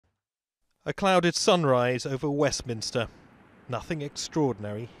A clouded sunrise over Westminster. Nothing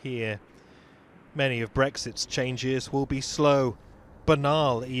extraordinary here. Many of Brexit's changes will be slow,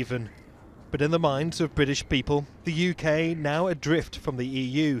 banal even. But in the minds of British people, the UK, now adrift from the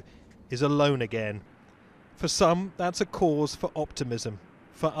EU, is alone again. For some, that's a cause for optimism.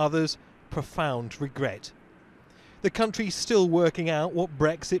 For others, profound regret. The country's still working out what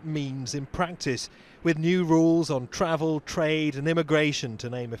Brexit means in practice, with new rules on travel, trade and immigration, to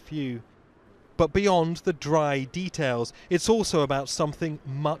name a few. But beyond the dry details, it's also about something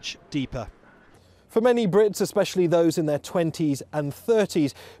much deeper. For many Brits, especially those in their 20s and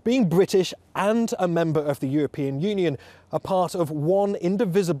 30s, being British and a member of the European Union are part of one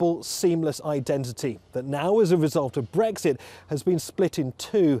indivisible, seamless identity that now, as a result of Brexit, has been split in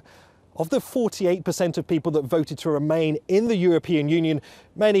two. Of the 48% of people that voted to remain in the European Union,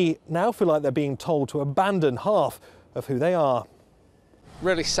 many now feel like they're being told to abandon half of who they are.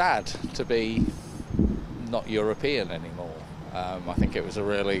 Really sad to be not European anymore. I think it was a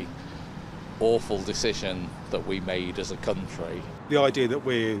really awful decision that we made as a country. The idea that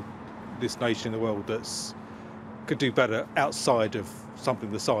we're this nation in the world that's could do better outside of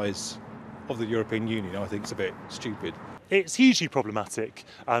something the size of the European Union, I think is a bit stupid. It's hugely problematic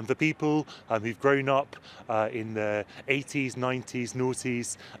for people who've grown up in the 80s, 90s,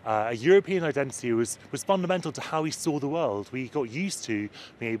 noughties. A European identity was fundamental to how we saw the world. We got used to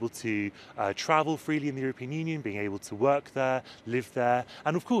being able to travel freely in the European Union, being able to work there, live there,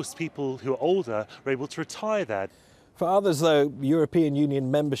 and of course people who are older were able to retire there. For others, though, European Union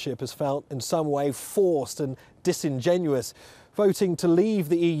membership has felt in some way forced and disingenuous. Voting to leave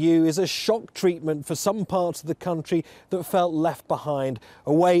the EU is a shock treatment for some parts of the country that felt left behind,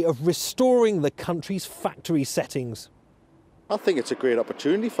 a way of restoring the country's factory settings. I think it's a great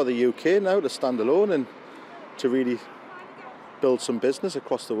opportunity for the UK now to stand alone and to really build some business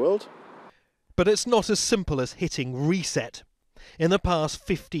across the world. But it's not as simple as hitting reset. In the past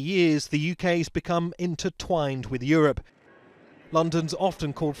 50 years, the UK's become intertwined with Europe. London's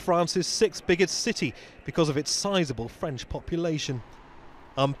often called France's sixth biggest city because of its sizable French population.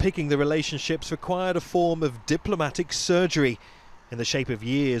 Unpicking the relationships required a form of diplomatic surgery in the shape of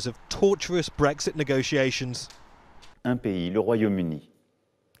years of torturous Brexit negotiations. Un pays, le Royaume-Uni,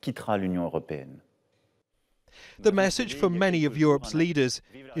 quittera l'Union européenne. The message for many of Europe's leaders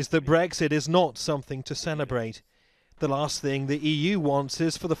is that Brexit is not something to celebrate. The last thing the EU wants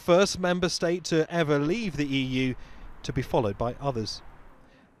is for the first member state to ever leave the EU to be followed by others.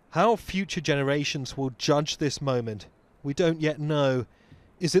 How future generations will judge this moment, we don't yet know.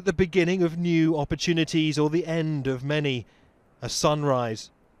 Is it the beginning of new opportunities or the end of many? A sunrise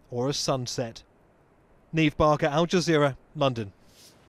or a sunset? Neave, Al Jazeera, London.